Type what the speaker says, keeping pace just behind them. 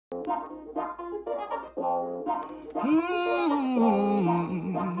My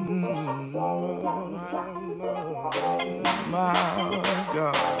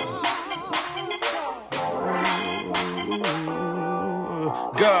God.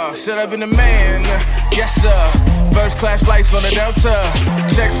 God, should have been a man. Yes, sir. First class flights on the Delta.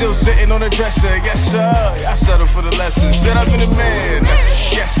 Check still sitting on the dresser. Yes, sir. I settled for the lessons. Should have been a man.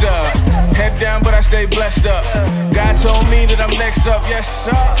 Yes, sir. Head down, but I stay blessed up. God told me that I'm next up. Yes,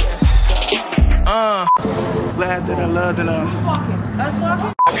 sir. Glad that I loved and I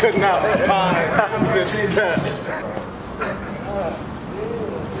could not find this step.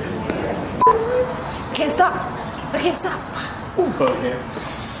 Can't stop. I can't stop. Ooh.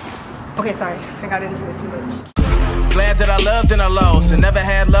 Okay, sorry. I got into it too much. Glad that I loved and I lost and never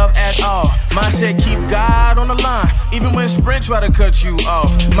had love at all. Mindset keep God on the line, even when Sprint try to cut you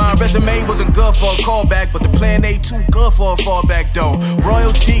off. My resume wasn't good for a callback, but the plan A too good for a fallback though.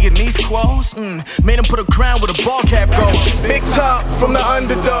 Royalty in these quotes, made him put a crown with a ball cap gold. Big top from the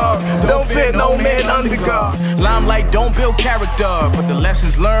underdog, don't fit no man underdog. Limelight don't build character, but the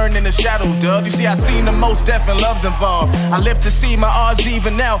lessons learned in the shadow, dub. You see, I seen the most death and loves involved. I live to see my odds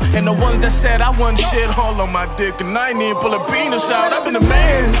even out, and the ones that said I won shit all on my dick, and I ain't even pull a penis out. I've been a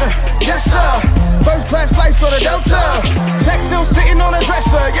man. Yes, sir. First class flights on the Delta. Check still sitting on the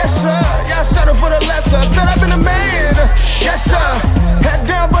dresser. Yes, sir. Yeah, I settled for the lesser. Said I've been a man. Yes, sir. Head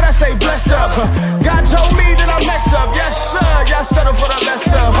down, but I stay blessed up. God told me that I'm next up. Yes, sir. Yeah, I settled for the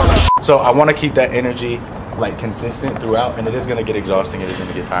lesser. Hold up. So I want to keep that energy like consistent throughout, and it is going to get exhausting, it is going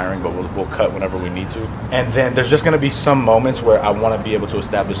to get tiring, but we'll cut whenever we need to. And then there's just going to be some moments where I want to be able to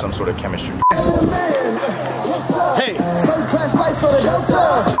establish some sort of chemistry. Hey, first class flights on the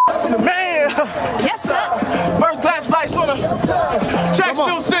Delta. Man, Yes, sir. first class flights on the check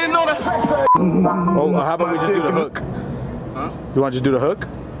still sitting on the. Oh, how about we just do the hook? Huh? You want to just do the hook?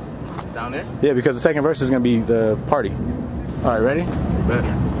 Down there? Yeah, because the second verse is going to be the party. All right, ready? Bet.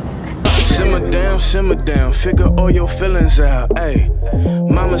 Simmer down, figure all your feelings out, ayy.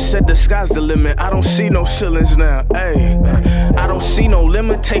 Mama said the sky's the limit, I don't see no ceilings now, ayy. I don't see no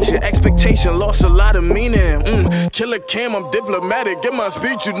limitation, expectation lost a lot of meaning. Killer Cam, I'm diplomatic, get my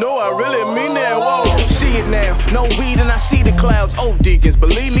speech, you know I really mean that, whoa. See it now, no weed and I see the clouds, oh deacons,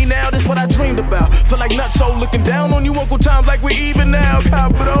 believe me now, this what I dreamed about. Feel like nutso looking down on you, Uncle Tom's like we even now,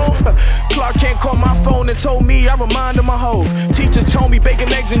 cabrón. Clark can't call my phone and told me I reminded my hoes. Teachers told me bacon,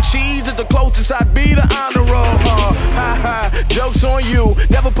 eggs, and cheese is the closest I'd be to honor roll. Jokes on you,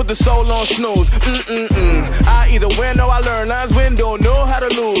 never put the soul on snooze. I either win or I learn. Lines win, don't know how to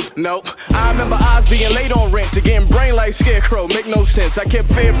lose. Nope. I remember eyes being late on rent to getting brain like Scarecrow. Make no sense. I kept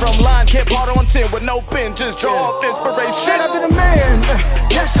fed from line, kept hard on 10 with no pen. Just draw off inspiration. Shit, I've been a man.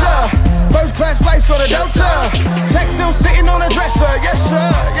 Yes, sir. First class flights on the Delta. Check still sitting on the dresser. Yes,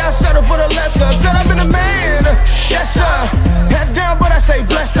 sir. Yeah, I settled for the lesser. Said I've been a man. Yes, sir. Head down, but I stay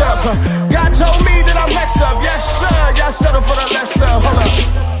blessed up. God told me that I'm next up. Yes, sir. Yeah, I settled for the lesser. Hold up.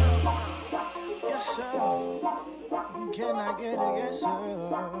 Yes, sir. Can I get a yes, sir?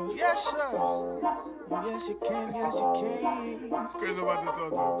 Yes, sir. Yes, you can. Yes, you can. Chris, I'm about to talk to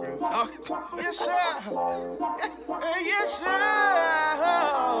him, Chris. Oh, yes, sir. Yes, sir.